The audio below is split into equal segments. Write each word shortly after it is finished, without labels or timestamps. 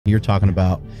You're talking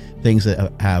about things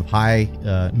that have high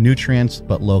nutrients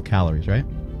but low calories, right?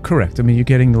 Correct. I mean, you're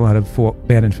getting a lot of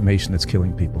bad information that's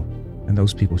killing people, and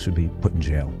those people should be put in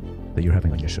jail that you're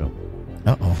having on your show.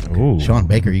 Uh-oh. Sean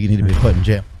Baker, you need to be put in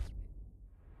jail.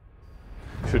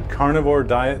 Should carnivore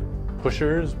diet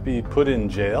pushers be put in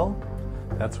jail?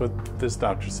 That's what this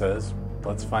doctor says.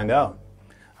 Let's find out.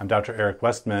 I'm Dr. Eric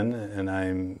Westman, and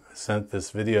I'm sent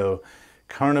this video,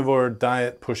 Carnivore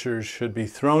Diet Pushers Should Be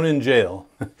Thrown in Jail,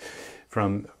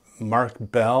 from Mark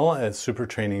Bell at Super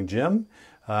Training Gym.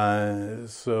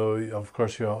 So, of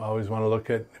course, you always want to look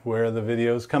at where the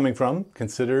video is coming from.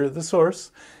 Consider the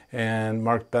source. And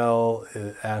Mark Bell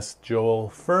asked Joel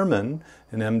Furman,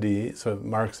 an MD. So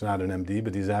Mark's not an MD,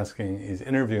 but he's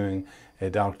interviewing a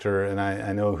doctor, and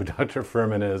I know who Dr.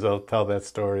 Furman is. I'll tell that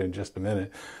story in just a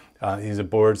minute. He's a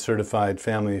board-certified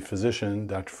family physician,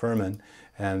 Dr. Furman,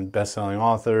 and best-selling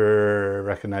author,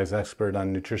 recognized expert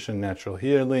on nutrition, natural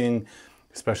healing,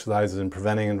 specializes in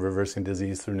preventing and reversing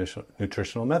disease through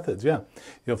nutritional methods. Yeah,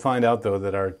 you'll find out though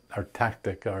that our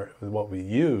tactic, what we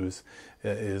use,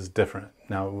 is different.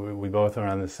 Now we both are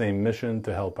on the same mission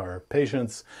to help our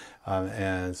patients,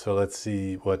 and so let's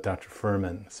see what Dr.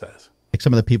 Furman says. Like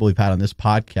some of the people we've had on this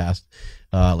podcast,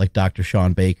 like Dr.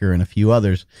 Sean Baker and a few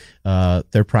others,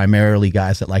 they're primarily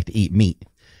guys that like to eat meat,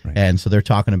 right. And so they are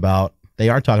talking about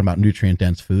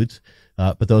nutrient-dense foods.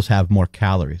 But those have more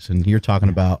calories. And you're talking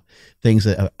about things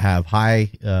that have high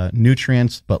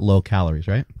nutrients but low calories,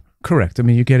 right? Correct. I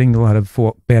mean, you're getting a lot of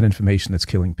bad information that's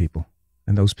killing people,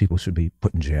 and those people should be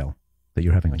put in jail that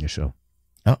you're having on your show.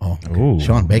 Uh-oh.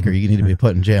 Sean Baker, you need to be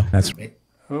put in jail. That's right.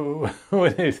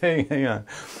 What are you saying? Hang on.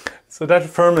 So Dr.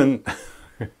 Furman,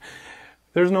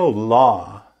 there's no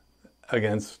law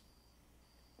against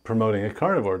promoting a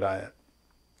carnivore diet.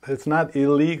 It's not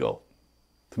illegal,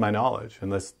 to my knowledge,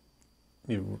 unless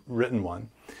you've written one.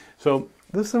 So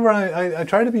this is where I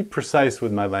try to be precise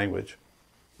with my language.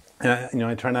 And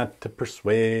I try not to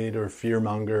persuade or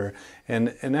fearmonger,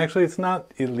 and actually it's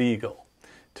not illegal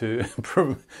to.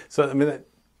 So I mean,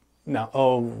 now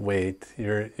wait,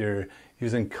 you're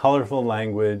using colorful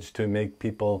language to make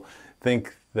people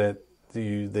think that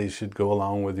they should go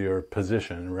along with your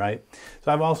position, right?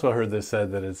 So I've also heard this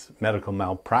said that it's medical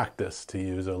malpractice to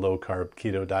use a low-carb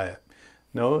keto diet.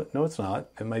 No, it's not.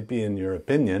 It might be in your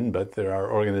opinion, but there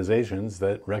are organizations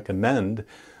that recommend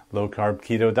low-carb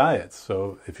keto diets.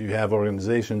 So if you have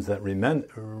organizations that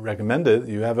recommend it,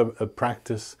 you have a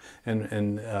practice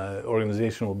and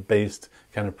organizational-based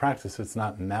kind of practice. It's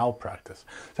not malpractice.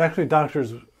 So actually,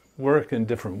 doctors work in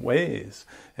different ways,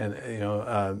 and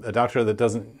a doctor that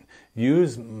doesn't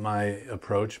use my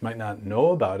approach might not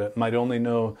know about it, might only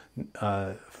know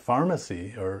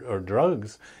pharmacy or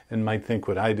drugs, and might think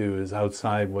what I do is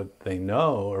outside what they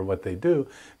know or what they do,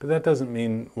 but that doesn't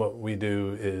mean what we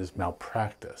do is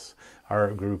malpractice.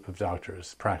 Our group of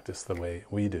doctors practice the way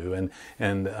we do,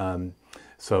 and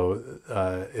so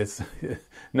it's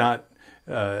not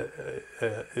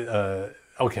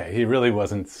okay, he really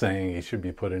wasn't saying he should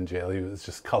be put in jail. He was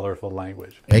just colorful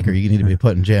language. Baker, you need to be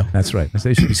put in jail. That's right.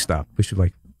 They should be stopped. We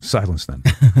should silence them.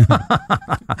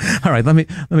 All right, let me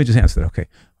just answer that. Okay,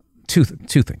 two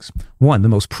things. One, the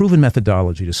most proven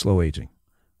methodology to slow aging,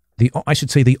 I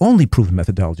should say the only proven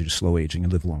methodology to slow aging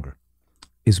and live longer,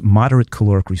 is moderate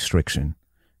caloric restriction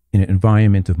in an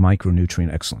environment of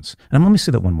micronutrient excellence. And let me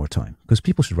say that one more time, because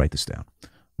people should write this down.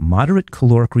 Moderate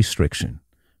caloric restriction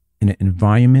in an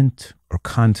environment or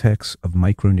context of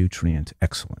micronutrient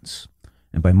excellence.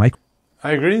 And by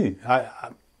I agree.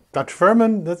 Dr.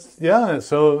 Furman,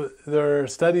 so there are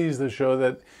studies that show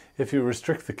that if you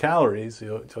restrict the calories,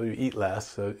 so you eat less,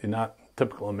 so you're not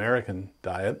typical American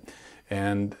diet,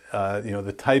 and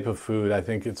the type of food, I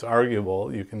think it's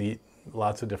arguable, you can eat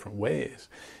lots of different ways,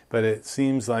 but it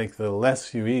seems like the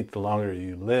less you eat, the longer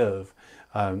you live.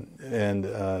 And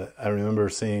I remember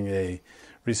seeing a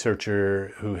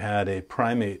researcher who had a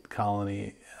primate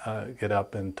colony get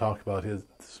up and talk about his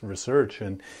research,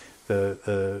 and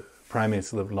the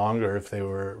primates lived longer if they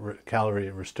were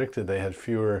calorie restricted. They had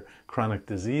fewer chronic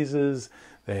diseases,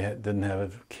 didn't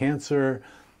have cancer,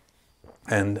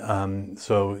 and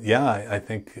so yeah, I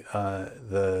think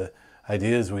the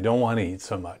idea is we don't want to eat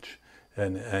so much,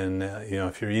 and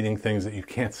if you're eating things that you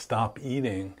can't stop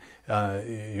eating,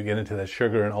 you get into that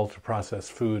sugar and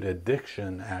ultra-processed food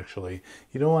addiction, actually.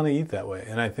 You don't want to eat that way.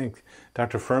 And I think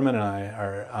Dr. Furman and I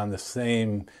are on the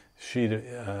same sheet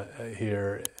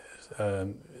here,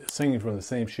 singing from the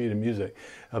same sheet of music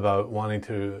about wanting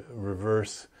to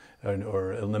reverse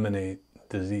or eliminate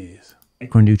disease.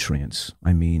 Micronutrients,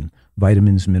 I mean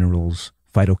vitamins, minerals,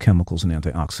 phytochemicals, and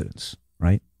antioxidants,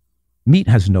 right? Meat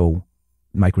has no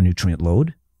micronutrient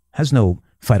load. has no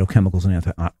phytochemicals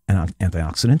and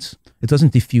antioxidants. It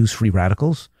doesn't diffuse free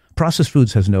radicals. Processed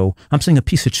foods has no, I'm saying a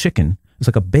piece of chicken is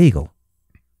like a bagel.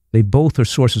 They both are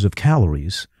sources of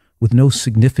calories with no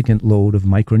significant load of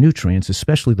micronutrients,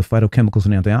 especially the phytochemicals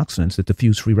and antioxidants that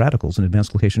diffuse free radicals and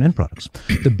advanced glycation end products.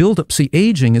 The buildup, see,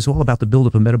 aging is all about the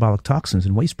buildup of metabolic toxins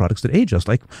and waste products that age us,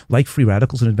 like free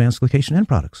radicals and advanced glycation end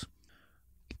products.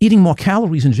 Eating more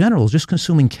calories in general, just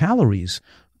consuming calories,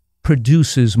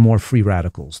 produces more free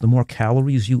radicals. The more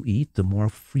calories you eat, the more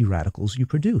free radicals you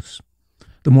produce.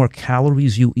 The more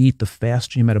calories you eat, the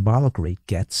faster your metabolic rate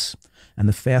gets, and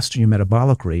the faster your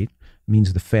metabolic rate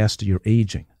means the faster you're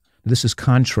aging. This is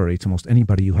contrary to most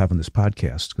anybody you have on this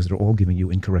podcast because they're all giving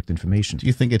you incorrect information. Do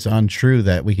you think it's untrue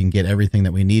that we can get everything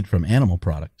that we need from animal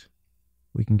products?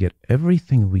 We can get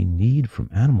everything we need from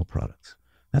animal products.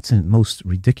 That's the most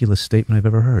ridiculous statement I've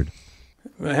ever heard.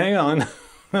 Hang on.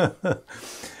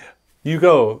 You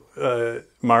go,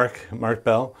 Mark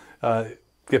Bell.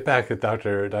 Get back at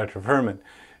Dr. Furman.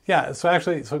 Yeah,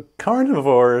 so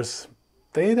carnivores,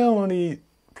 they don't eat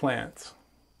plants.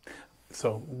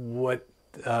 So what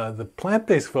the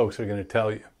plant-based folks are going to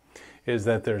tell you is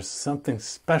that there's something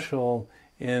special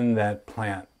in that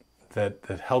plant that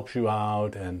helps you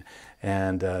out, and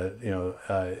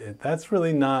that's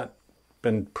really not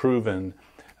been proven.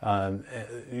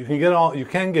 You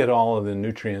can get all of the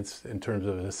nutrients in terms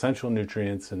of essential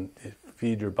nutrients and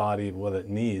feed your body what it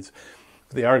needs.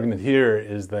 But the argument here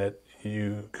is that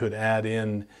you could add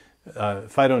in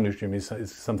phytonutrients,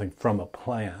 something from a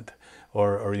plant.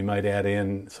 Or you might add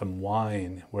in some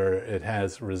wine where it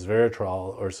has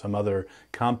resveratrol or some other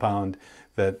compound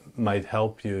that might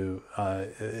help you.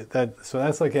 So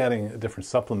that's like adding different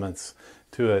supplements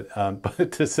to it.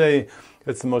 But to say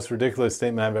it's the most ridiculous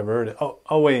statement I've ever heard.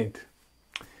 Oh wait,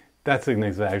 that's an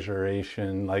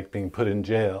exaggeration, like being put in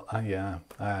jail. Yeah,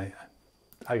 I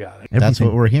got it. That's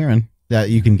what we're hearing. That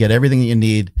you can get everything that you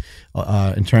need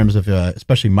in terms of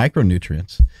especially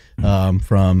micronutrients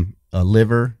from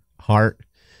liver, heart,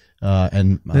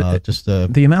 and just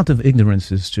the amount of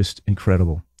ignorance is just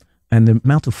incredible, and the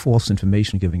amount of false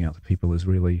information giving out to people is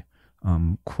really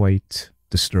quite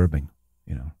disturbing.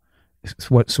 You know,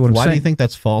 why do you think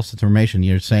that's false information?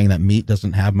 You're saying that meat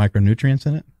doesn't have micronutrients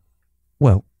in it?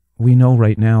 Well, we know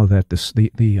right now that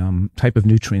the type of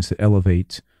nutrients that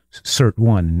elevate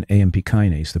SIRT1 and AMP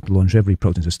kinase, the longevity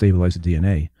proteins that stabilize the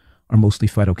DNA, are mostly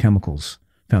phytochemicals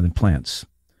found in plants,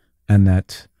 and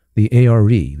that the ARE, or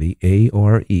the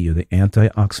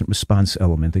antioxidant response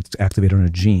element that's activated on our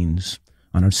genes,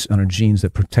 on our genes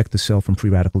that protect the cell from free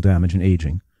radical damage and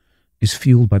aging, is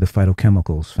fueled by the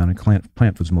phytochemicals found in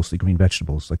plant foods, mostly green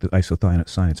vegetables, like the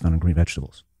isothiocyanates found in green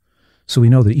vegetables. So we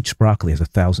know that each broccoli has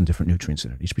 1,000 different nutrients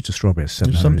in it. Each piece of strawberry has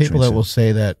 700 There's some people that will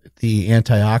say that the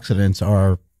antioxidants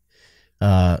are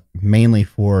mainly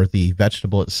for the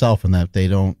vegetable itself and that they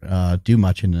don't do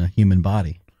much in the human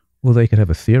body. Well, they could have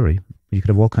a theory. You could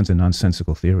have all kinds of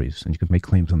nonsensical theories, and you could make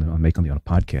claims make them on a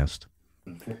podcast.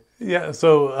 Yeah,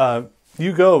 so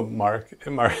you go, Mark.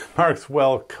 Mark's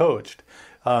well coached.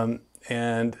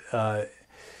 And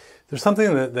there's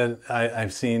something that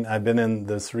I've seen. I've been in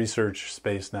this research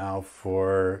space now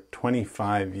for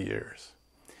 25 years.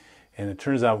 And it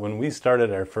turns out when we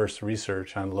started our first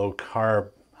research on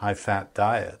low-carb, high-fat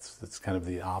diets, that's kind of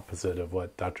the opposite of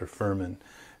what Dr. Furman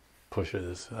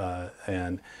pushes,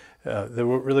 there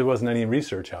really wasn't any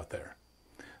research out there.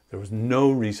 There was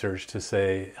no research to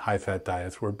say high-fat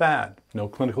diets were bad, no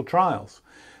clinical trials.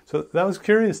 So that was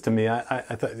curious to me. I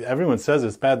thought everyone says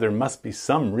it's bad. There must be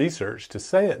some research to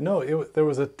say it. No, there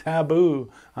was a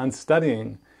taboo on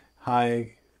studying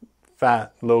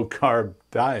high-fat, low-carb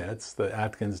diets, the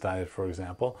Atkins diet, for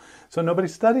example. So nobody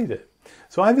studied it.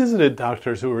 So I visited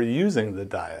doctors who were using the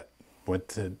diet.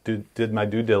 Did my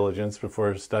due diligence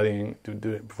before studying,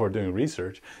 before doing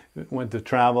research. Went to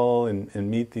travel and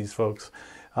meet these folks.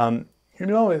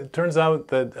 It turns out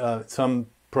that some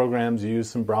programs use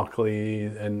some broccoli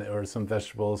or some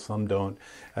vegetables, some don't.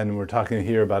 And we're talking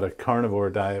here about a carnivore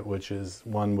diet, which is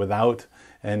one without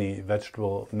any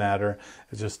vegetable matter.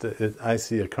 It's just I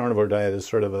see a carnivore diet as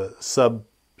sort of a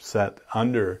subset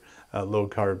under a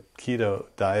low-carb keto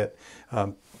diet.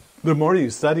 The more you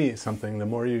study something, the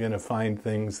more you're going to find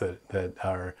things that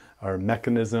are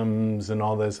mechanisms and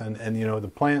all this. And the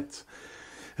plants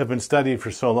have been studied for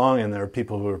so long, and there are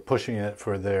people who are pushing it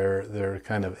for their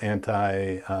kind of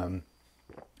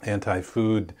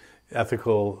anti-food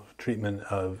ethical treatment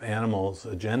of animals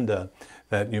agenda,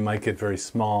 that you might get very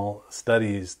small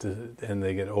studies and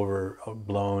they get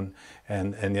overblown,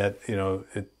 and yet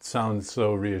it sounds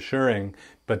so reassuring.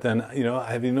 But then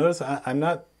have you noticed I'm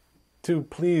not too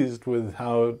pleased with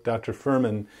how Dr.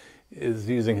 Furman is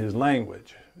using his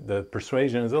language. The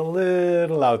persuasion is a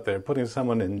little out there, putting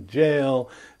someone in jail.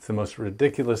 It's the most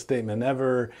ridiculous statement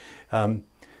ever.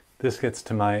 This gets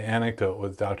to my anecdote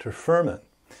with Dr. Furman.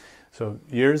 So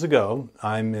years ago,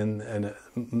 I'm in a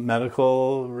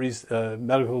medical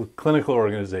clinical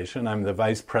organization. I'm the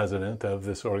vice president of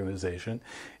this organization.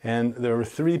 And there were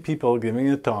 3 people giving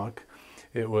a talk.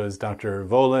 It was Dr.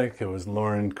 Volek, it was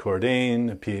Lauren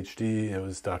Cordain, a PhD, it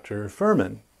was Dr.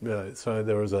 Furman. So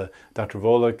there was Dr.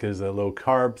 Volek is a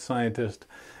low-carb scientist.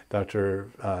 Dr.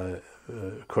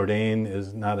 Cordain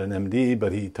is not an MD,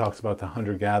 but he talks about the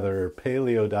hunter-gatherer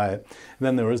paleo diet. And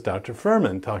then there was Dr.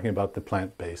 Furman talking about the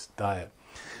plant-based diet.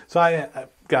 So I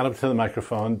got up to the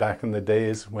microphone back in the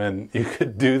days when you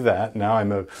could do that. Now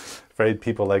I'm afraid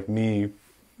people like me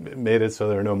made it so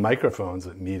there are no microphones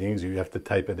at meetings. You have to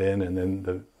type it in, and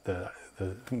then the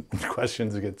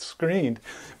questions get screened.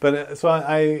 But so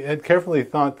I had carefully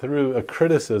thought through a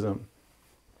criticism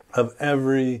of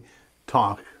every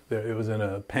talk. It was in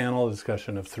a panel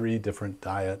discussion of 3 different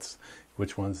diets.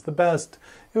 Which one's the best?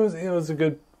 It was a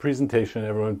good presentation.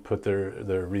 Everyone put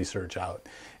their research out,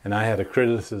 and I had a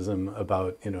criticism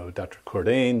about Dr.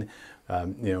 Cordain.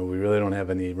 We really don't have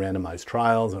any randomized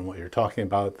trials on what you're talking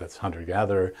about. That's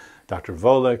hunter-gatherer. Dr.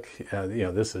 Volek,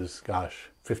 this is,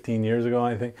 15 years ago,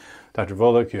 I think. Dr.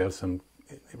 Volek, you have some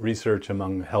research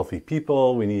among healthy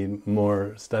people. We need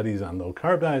more studies on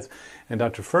low-carb diets. And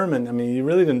Dr. Furman, I mean, you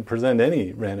really didn't present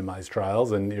any randomized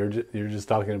trials, and you're just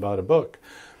talking about a book.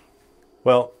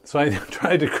 Well, so I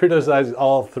tried to criticize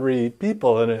all 3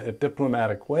 people in a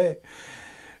diplomatic way.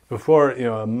 Before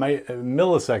a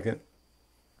millisecond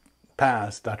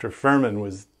passed, Dr. Furman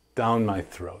was down my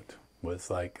throat.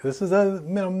 Was like, this is a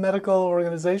medical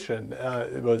organization.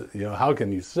 It was, how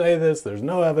can you say this? There's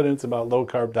no evidence about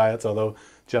low-carb diets, although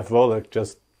Jeff Volek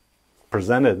just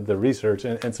presented the research.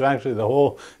 And so actually the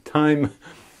whole time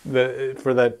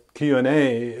for that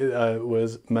Q&A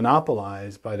was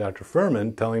monopolized by Dr.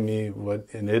 Furman telling me what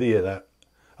an idiot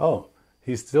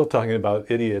he's still talking about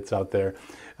idiots out there.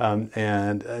 And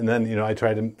then, I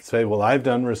tried to say, well, I've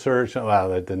done research. Oh, wow,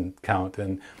 that didn't count.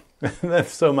 And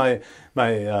so my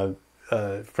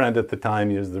friend at the time,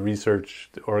 he was the research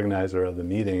organizer of the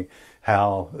meeting,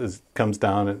 Hal, comes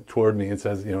down toward me and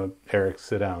says, Eric,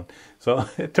 sit down. So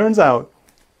it turns out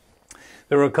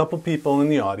there were a couple people in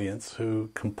the audience who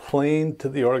complained to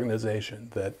the organization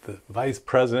that the vice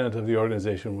president of the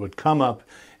organization would come up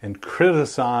and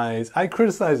criticize. I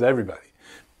criticized everybody,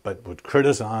 but would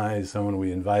criticize someone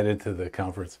we invited to the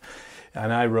conference.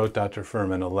 And I wrote Dr.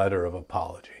 Furman a letter of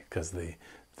apology because the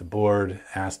board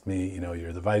asked me,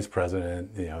 you're the vice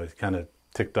president, it kind of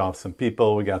ticked off some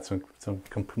people. We got some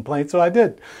complaints. So I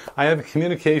did. I had a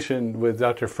communication with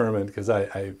Dr. Furman because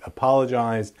I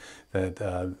apologized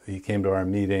that he came to our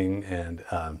meeting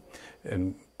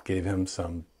and gave him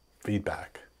some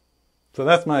feedback. So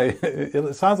that's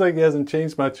it sounds like it hasn't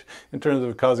changed much in terms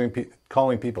of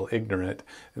calling people ignorant.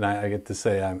 And I get to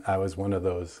say I was one of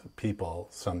those people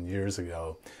some years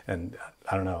ago. And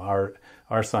I don't know,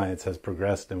 our science has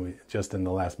progressed, and just in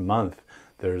the last month,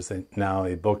 there's now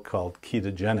a book called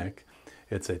Ketogenic.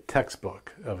 It's a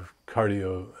textbook of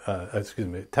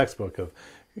textbook of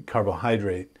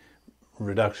carbohydrate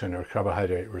reduction or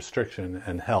carbohydrate restriction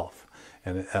and health.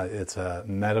 And it's a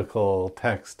medical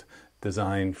text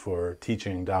designed for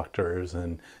teaching doctors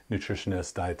and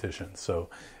nutritionists, dietitians. So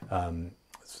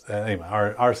anyway,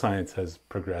 our science has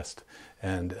progressed.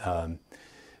 And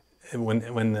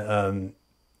when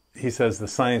he says the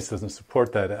science doesn't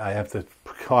support that, I have to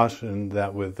caution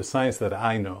that with the science that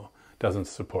I know doesn't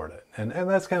support it. And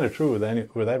that's kind of true with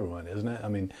everyone, isn't it? I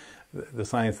mean, the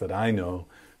science that I know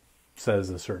says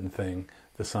a certain thing.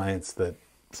 The science that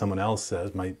someone else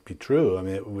says might be true. I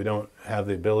mean, we don't have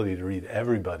the ability to read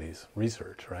everybody's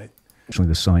research, right? Actually,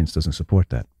 the science doesn't support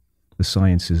that. The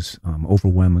science is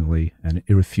overwhelmingly and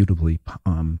irrefutably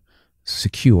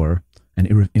secure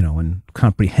and and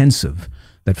comprehensive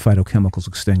that phytochemicals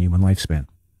extend human lifespan.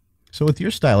 So with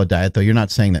your style of diet, though, you're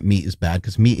not saying that meat is bad,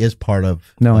 because meat is part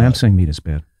of... No, I am saying meat is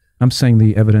bad. I'm saying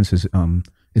the evidence is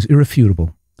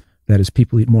irrefutable that as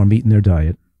people eat more meat in their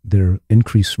diet, their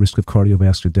increased risk of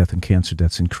cardiovascular death and cancer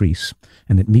deaths increase,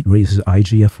 and that meat raises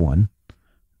IGF-1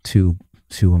 to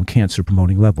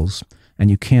cancer-promoting levels,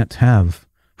 and you can't have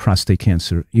prostate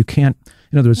cancer. You can't...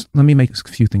 In other words, let me make a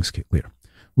few things clear.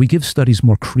 We give studies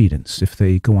more credence if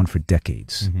they go on for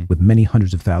decades with many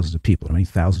hundreds of thousands of people, or many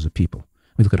thousands of people.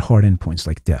 We look at hard endpoints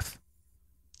like death.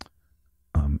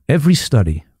 Every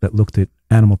study that looked at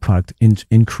animal product,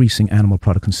 increasing animal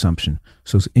product consumption,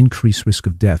 shows increased risk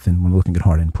of death, and when we're looking at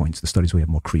hard endpoints, the studies we have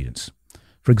more credence.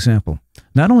 For example,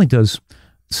 not only does,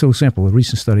 so example, a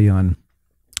recent study on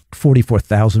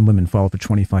 44,000 women followed for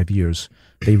 25 years,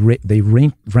 they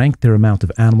ranked their amount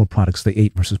of animal products they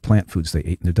ate versus plant foods they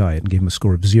ate in their diet and gave them a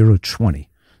score of 0 to 20.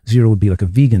 0 would be like a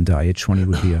vegan diet, 20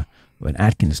 would be an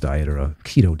Atkins diet or a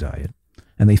keto diet.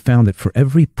 And they found that for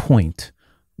every point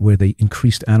where they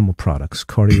increased animal products,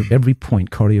 every point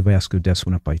cardiovascular deaths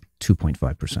went up by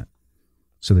 2.5%.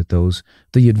 So that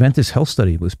the Adventist Health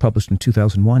Study was published in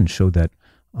 2001 showed that,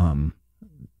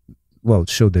 it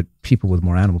showed that people with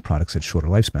more animal products had shorter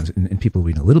lifespans, and people who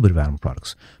eat a little bit of animal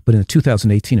products. But in the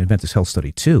 2018 Adventist Health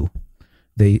Study 2,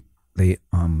 they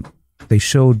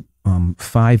showed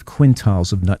 5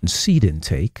 quintiles of nut and seed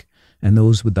intake, and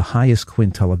those with the highest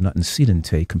quintile of nut and seed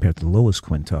intake compared to the lowest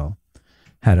quintile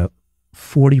had a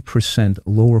 40%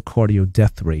 lower cardio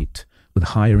death rate with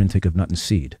higher intake of nut and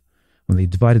seed. When they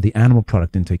divided the animal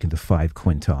product intake into 5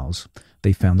 quintiles,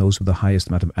 they found those with the highest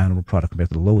amount of animal product compared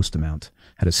to the lowest amount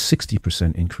had a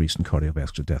 60% increase in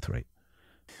cardiovascular death rate.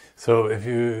 So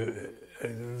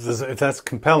if that's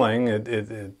compelling,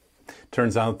 it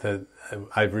turns out that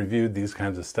I've reviewed these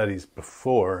kinds of studies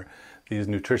before. These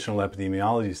nutritional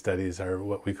epidemiology studies are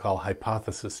what we call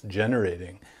hypothesis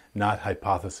generating, not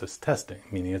hypothesis testing,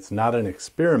 meaning it's not an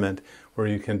experiment where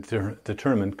you can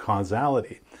determine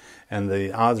causality. And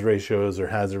the odds ratios or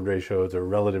hazard ratios or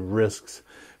relative risks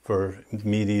for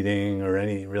meat eating or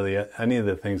any of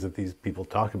the things that these people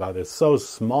talk about is so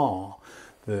small.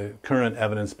 The current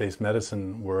evidence-based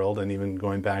medicine world, and even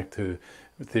going back to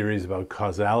theories about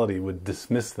causality, would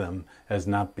dismiss them as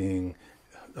not being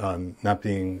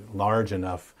large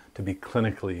enough to be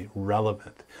clinically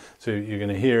relevant. So you're going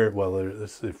to hear, well,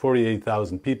 there's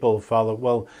 48,000 people follow.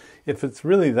 Well, if it's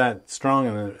really that strong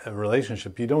in a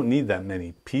relationship, you don't need that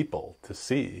many people to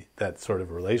see that sort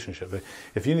of relationship.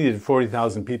 If you needed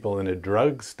 40,000 people in a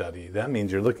drug study, that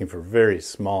means you're looking for very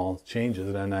small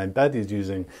changes. And I bet he's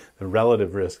using the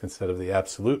relative risk instead of the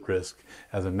absolute risk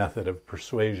as a method of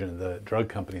persuasion. The drug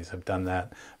companies have done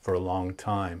that for a long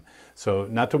time. So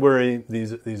not to worry,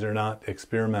 these are not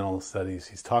experimental studies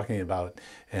he's talking about.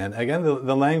 And again,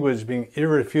 the language being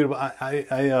irrefutable.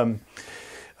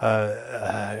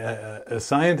 A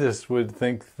scientist would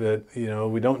think that,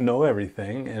 we don't know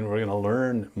everything and we're going to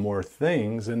learn more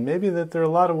things, and maybe that there are a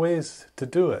lot of ways to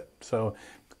do it. So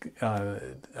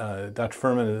Dr.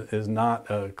 Furman is not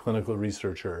a clinical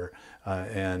researcher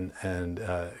and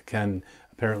can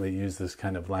apparently use this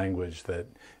kind of language that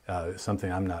is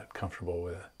something I'm not comfortable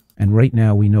with. And right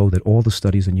now we know that all the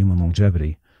studies in human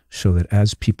longevity show that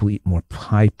as people eat more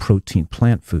high-protein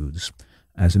plant foods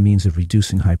as a means of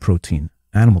reducing high-protein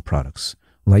animal products,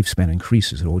 lifespan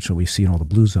increases. Also, we see in all the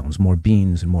blue zones, more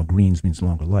beans and more greens means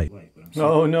longer life.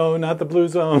 No, not the blue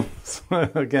zones.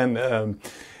 Again,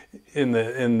 in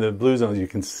the blue zones, you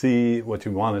can see what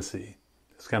you want to see.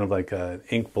 It's kind of like an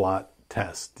ink blot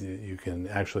test. You can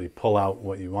actually pull out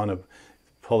what you want to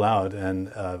pull out,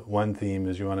 and one theme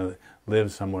is you want to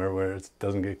live somewhere where it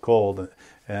doesn't get cold,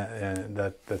 and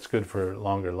that's good for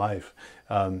longer life.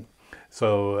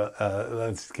 So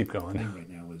let's keep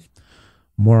going.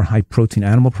 More high-protein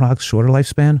animal products, shorter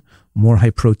lifespan. More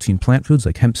high-protein plant foods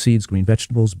like hemp seeds, green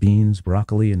vegetables, beans,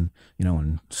 broccoli, and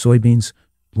soybeans,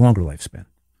 longer lifespan.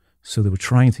 So they were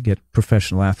trying to get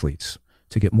professional athletes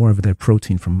to get more of their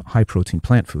protein from high-protein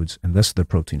plant foods and less of their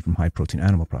protein from high-protein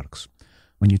animal products.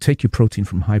 When you take your protein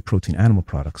from high-protein animal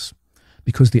products,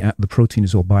 because the protein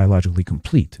is all biologically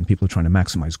complete and people are trying to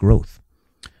maximize growth,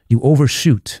 you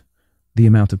overshoot the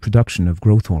amount of production of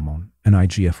growth hormone and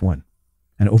IGF-1.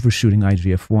 And overshooting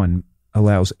IGF-1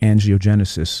 allows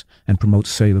angiogenesis and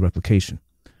promotes cellular replication.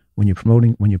 When you're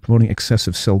promoting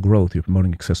excessive cell growth, you're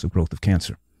promoting excessive growth of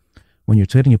cancer. When you're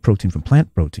taking a protein from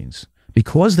plant proteins,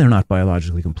 because they're not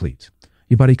biologically complete,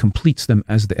 your body completes them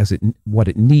what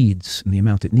it needs and the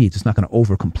amount it needs. It's not going to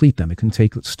overcomplete them. It can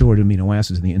take stored amino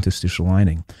acids in the interstitial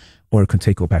lining, or it can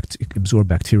absorb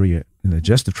bacteria in the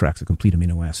digestive tract to complete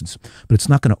amino acids. But it's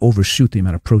not going to overshoot the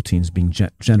amount of proteins being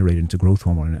generated into growth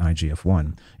hormone and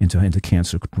IGF-1 into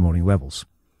cancer-promoting levels.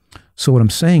 So what I'm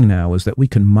saying now is that we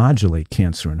can modulate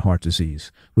cancer and heart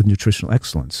disease with nutritional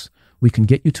excellence. We can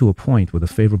get you to a point with a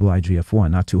favorable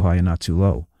IGF-1, not too high and not too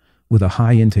low, with a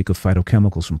high intake of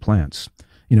phytochemicals from plants.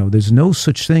 There's no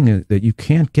such thing that you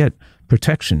can't get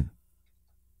protection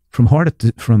from heart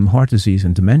disease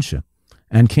and dementia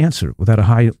and cancer without a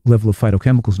high level of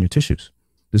phytochemicals in your tissues.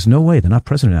 There's no way. They're not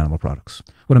present in animal products.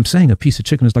 What I'm saying, a piece of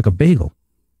chicken is like a bagel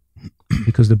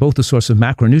because they're both a source of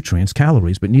macronutrients,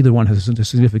 calories, but neither one has a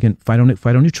significant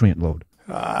phytonutrient load.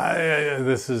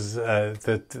 This is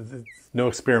no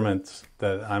experiments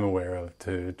that I'm aware of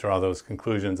to draw those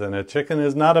conclusions, and a chicken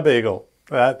is not a bagel.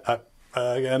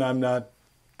 Again, I'm not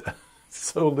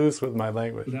so loose with my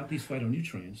language. Without these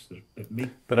phytonutrients that make...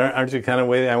 But aren't you kind of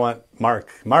waiting? I want Mark,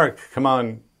 come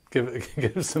on,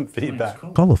 give some feedback.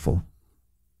 Colorful.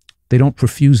 They don't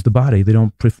perfuse the body. They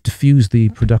don't diffuse the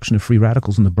production of free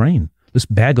radicals in the brain. This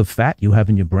bag of fat you have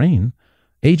in your brain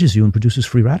ages you and produces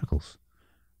free radicals.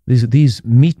 These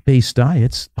meat-based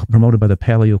diets promoted by the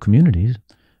paleo communities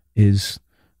is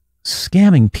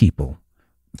scamming people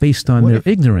based on their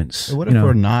ignorance. What if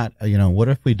we're not, what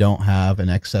if we don't have an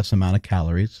excess amount of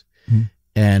calories? Mm-hmm.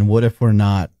 And what if we're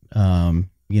not,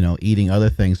 eating other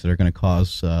things that are going to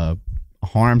cause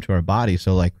harm to our body?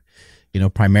 So like,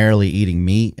 primarily eating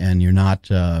meat, and you're not,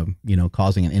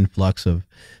 causing an influx of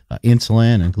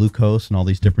insulin and glucose and all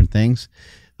these different things.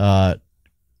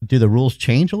 Do the rules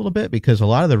change a little bit? Because a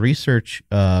lot of the research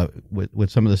with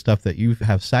some of the stuff that you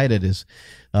have cited is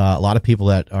a lot of people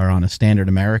that are on a standard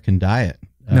American diet.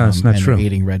 No, it's not true.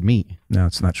 Eating red meat. No,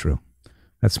 it's not true.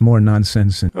 That's more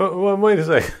nonsense. Well, wait a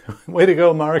second. Way to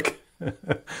go, Mark.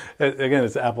 Again,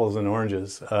 it's apples and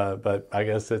oranges, but I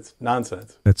guess it's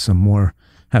nonsense. That's a more,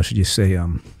 how should you say,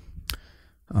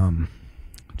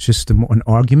 just an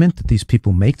argument that these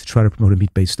people make to try to promote a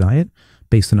meat-based diet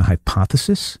based on a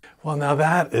hypothesis. Well, now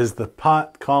that is the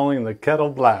pot calling the kettle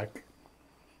black.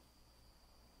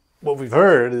 What we've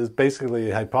heard is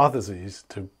basically hypotheses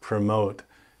to promote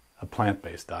a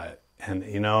plant-based diet. And,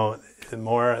 the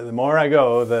more I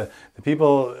go, the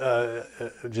people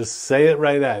just say it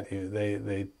right at you.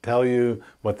 They tell you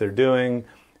what they're doing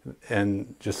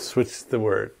and just switch the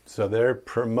word. So they're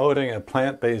promoting a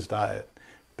plant-based diet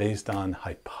based on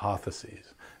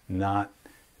hypotheses, not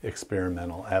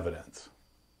experimental evidence.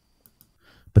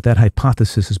 But that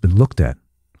hypothesis has been looked at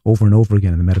over and over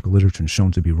again in the medical literature and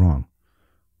shown to be wrong.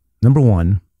 Number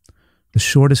one, the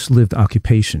shortest lived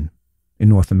occupation in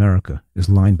North America is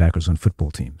linebackers on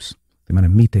football teams. The amount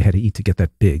of meat they had to eat to get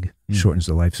that big shortens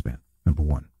their lifespan, number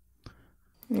one.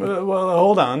 Well,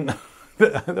 hold on.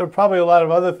 There are probably a lot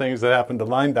of other things that happen to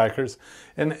linebackers.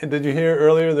 And did you hear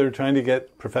earlier they're trying to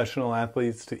get professional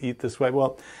athletes to eat this way?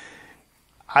 Well,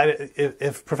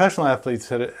 if professional athletes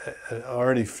had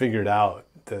already figured out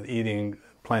that eating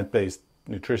plant-based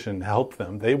nutrition helped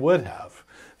them, they would have.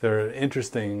 There are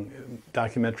interesting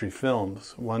documentary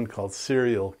films, one called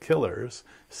Serial Killers,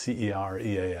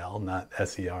 C-E-R-E-A-L, not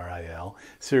S-E-R-I-L,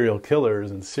 Serial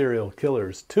Killers and Serial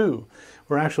Killers 2,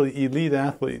 where actually elite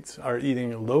athletes are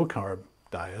eating low-carb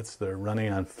diets. They're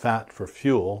running on fat for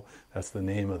fuel. That's the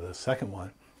name of the second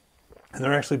one. And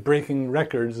they're actually breaking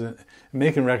records and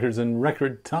making records in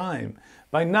record time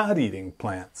by not eating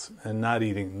plants and not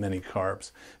eating many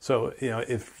carbs. So,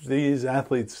 if these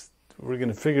athletes were going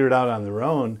to figure it out on their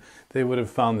own, they would have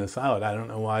found this out. I don't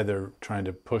know why they're trying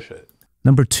to push it.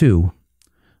 Number two,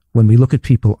 when we look at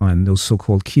people on those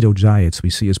so-called keto diets, we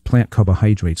see as plant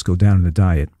carbohydrates go down in the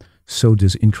diet, so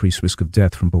does increased risk of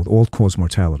death from both all-cause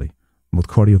mortality, both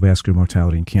cardiovascular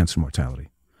mortality and cancer mortality.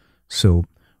 So,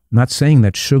 not saying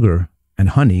that sugar and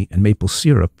honey and maple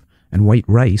syrup and white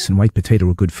rice and white potato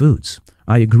are good foods.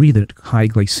 I agree that high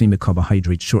glycemic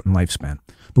carbohydrates shorten lifespan,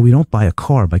 but we don't buy a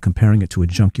car by comparing it to a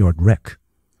junkyard wreck.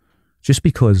 Just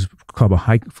because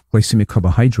glycemic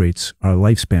carbohydrates are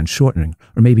lifespan shortening,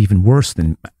 or maybe even worse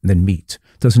than meat,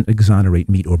 doesn't exonerate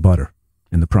meat or butter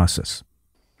in the process.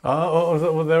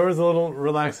 Well, there was a little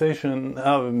relaxation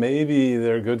of maybe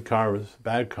they're good carbs,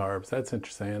 bad carbs. That's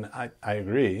interesting, and I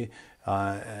agree.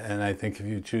 And I think if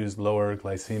you choose lower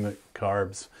glycemic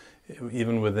carbs,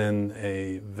 even within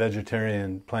a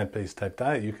vegetarian plant-based type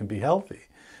diet, you can be healthy.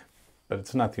 But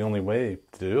it's not the only way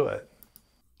to do it.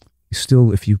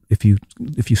 Still, if you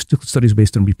still studies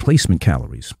based on replacement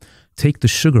calories, take the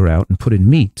sugar out and put in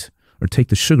meat, or take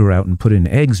the sugar out and put in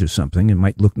eggs or something. It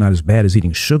might look not as bad as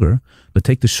eating sugar, but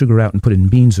take the sugar out and put in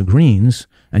beans or greens,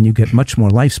 and you get much more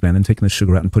lifespan than taking the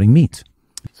sugar out and putting meat.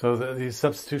 So these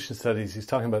substitution studies he's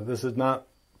talking about, this is not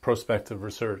prospective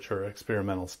research or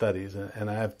experimental studies. And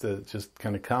I have to just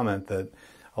kind of comment that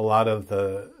a lot of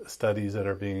the studies that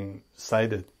are being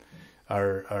cited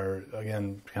are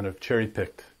again, kind of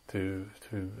cherry-picked to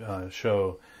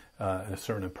show a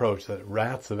certain approach, that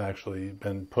rats have actually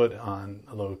been put on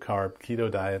low-carb keto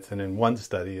diets, and in one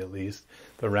study at least,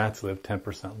 the rats live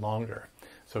 10% longer.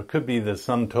 So it could be the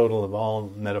sum total of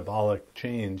all metabolic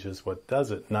change is what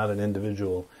does it, not an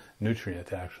individual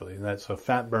nutrient actually. And so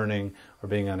fat burning or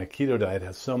being on a keto diet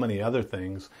has so many other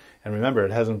things. And remember,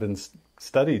 it hasn't been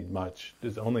studied much.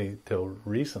 It's only till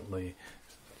recently,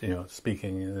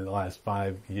 speaking in the last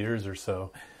 5 years or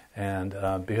so. And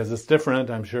because it's different,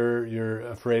 I'm sure you're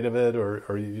afraid of it,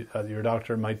 or your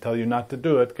doctor might tell you not to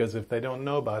do it, because if they don't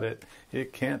know about it,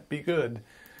 it can't be good.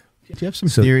 Do you have some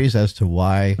theories as to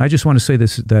why? I just want to say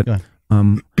this, that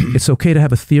it's okay to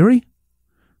have a theory,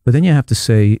 but then you have to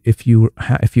say, if you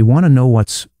want to know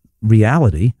what's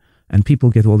reality, and people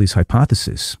get all these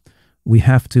hypotheses, we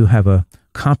have to have a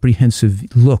comprehensive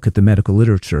look at the medical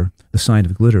literature, the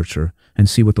scientific literature, and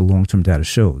see what the long-term data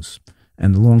shows.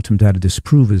 And the long-term data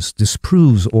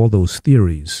disproves all those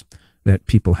theories that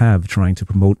people have trying to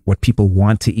promote what people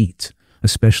want to eat,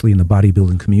 especially in the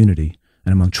bodybuilding community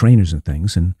and among trainers and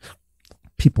things. And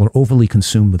people are overly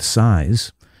consumed with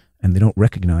size, and they don't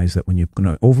recognize that when you're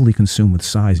going to overly consume with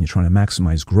size and you're trying to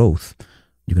maximize growth,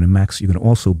 you're going to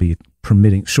also be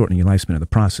shortening your lifespan in the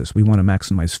process. We want to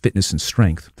maximize fitness and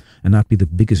strength and not be the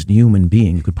biggest human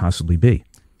being you could possibly be.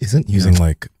 Isn't using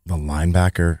like the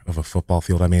linebacker of a football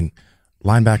field? I mean,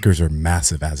 linebackers are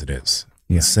massive as it is.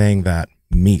 Yeah. Saying that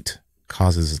meat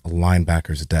causes a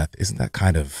linebacker's death, isn't that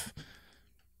kind of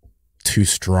too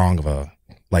strong of a,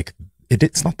 like,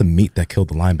 it's not the meat that killed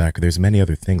the linebacker. There's many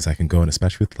other things I can go in,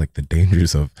 especially with like the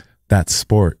dangers of that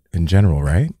sport in general,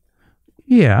 right?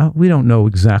 Yeah, we don't know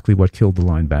exactly what killed the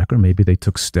linebacker. Maybe they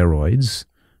took steroids.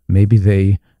 Maybe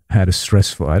they had a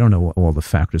stressful, I don't know all the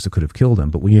factors that could have killed him,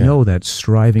 but we know that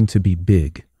striving to be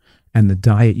big and the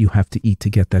diet you have to eat to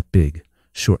get that big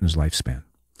shortens lifespan.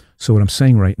 So what I'm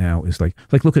saying right now is like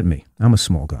look at me. I'm a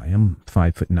small guy. I'm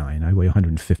 5'9". I weigh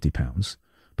 150 pounds.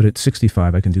 But at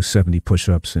 65, I can do 70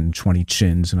 push-ups and 20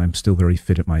 chins, and I'm still very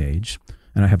fit at my age.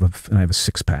 And I have a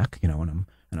six-pack, you know, and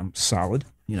I'm solid,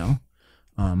 you know.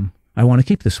 I want to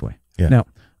keep this way. Yeah. Now,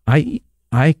 I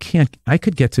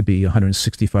could get to be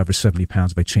 165 or 70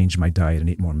 pounds if I changed my diet and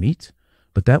eat more meat,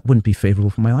 but that wouldn't be favorable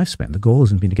for my lifespan. The goal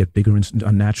isn't to get bigger and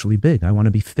unnaturally big. I want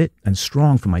to be fit and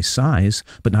strong for my size,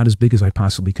 but not as big as I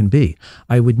possibly can be.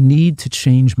 I would need to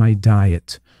change my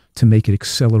diet to make it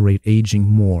accelerate aging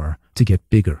more to get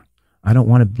bigger. I don't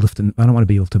want to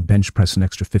be able to bench press an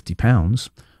extra 50 pounds.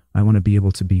 I want to be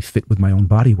able to be fit with my own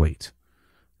body weight.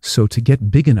 So to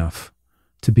get big enough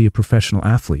to be a professional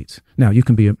athlete. Now, you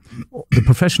can be the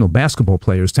professional basketball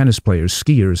players, tennis players,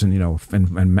 skiers, and, you know,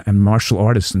 and martial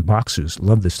artists and boxers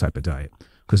love this type of diet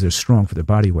because they're strong for their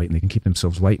body weight and they can keep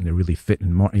themselves light and they're really fit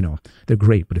and, you know, they're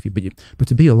great. But but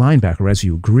to be a linebacker, as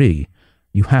you agree,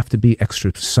 you have to be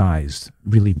extra sized,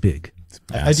 really big.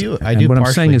 I do. And what I'm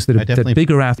saying is that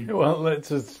bigger athletes. Well, let's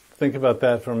just think about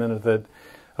that for a minute.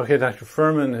 Okay, Dr.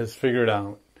 Fuhrman has figured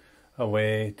out a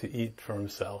way to eat for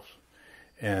himself,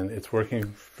 and it's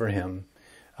working for him.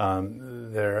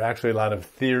 There are actually a lot of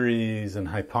theories and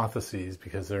hypotheses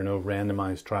because there are no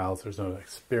randomized trials. There's no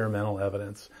experimental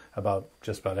evidence about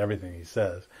just about everything he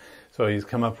says. So he's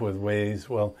come up with ways,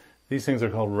 well, these things are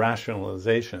called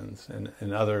rationalizations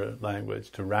in other language,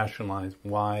 to rationalize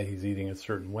why he's eating a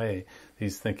certain way.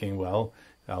 He's thinking, well,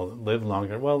 I'll live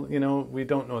longer. Well, you know, we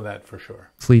don't know that for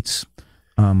sure. Athletes,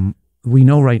 we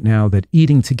know right now that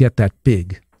eating to get that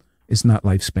big is not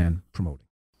lifespan promoting.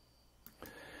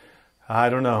 I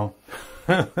don't know.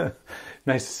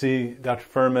 Nice to see Dr.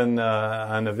 Fuhrman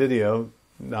on a video,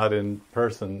 not in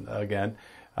person again.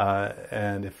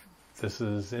 And if this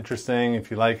is interesting, if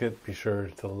you like it, be sure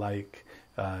to like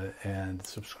and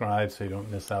subscribe so you don't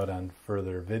miss out on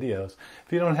further videos.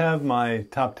 If you don't have my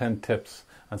top 10 tips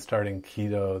on starting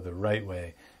keto the right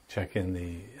way, check in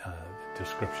the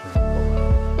description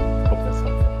below. Hope that's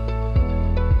helpful.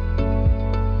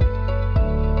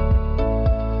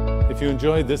 If you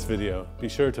enjoyed this video, be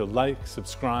sure to like,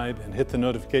 subscribe, and hit the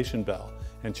notification bell,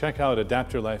 and check out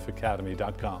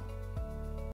adaptyourlifeacademy.com.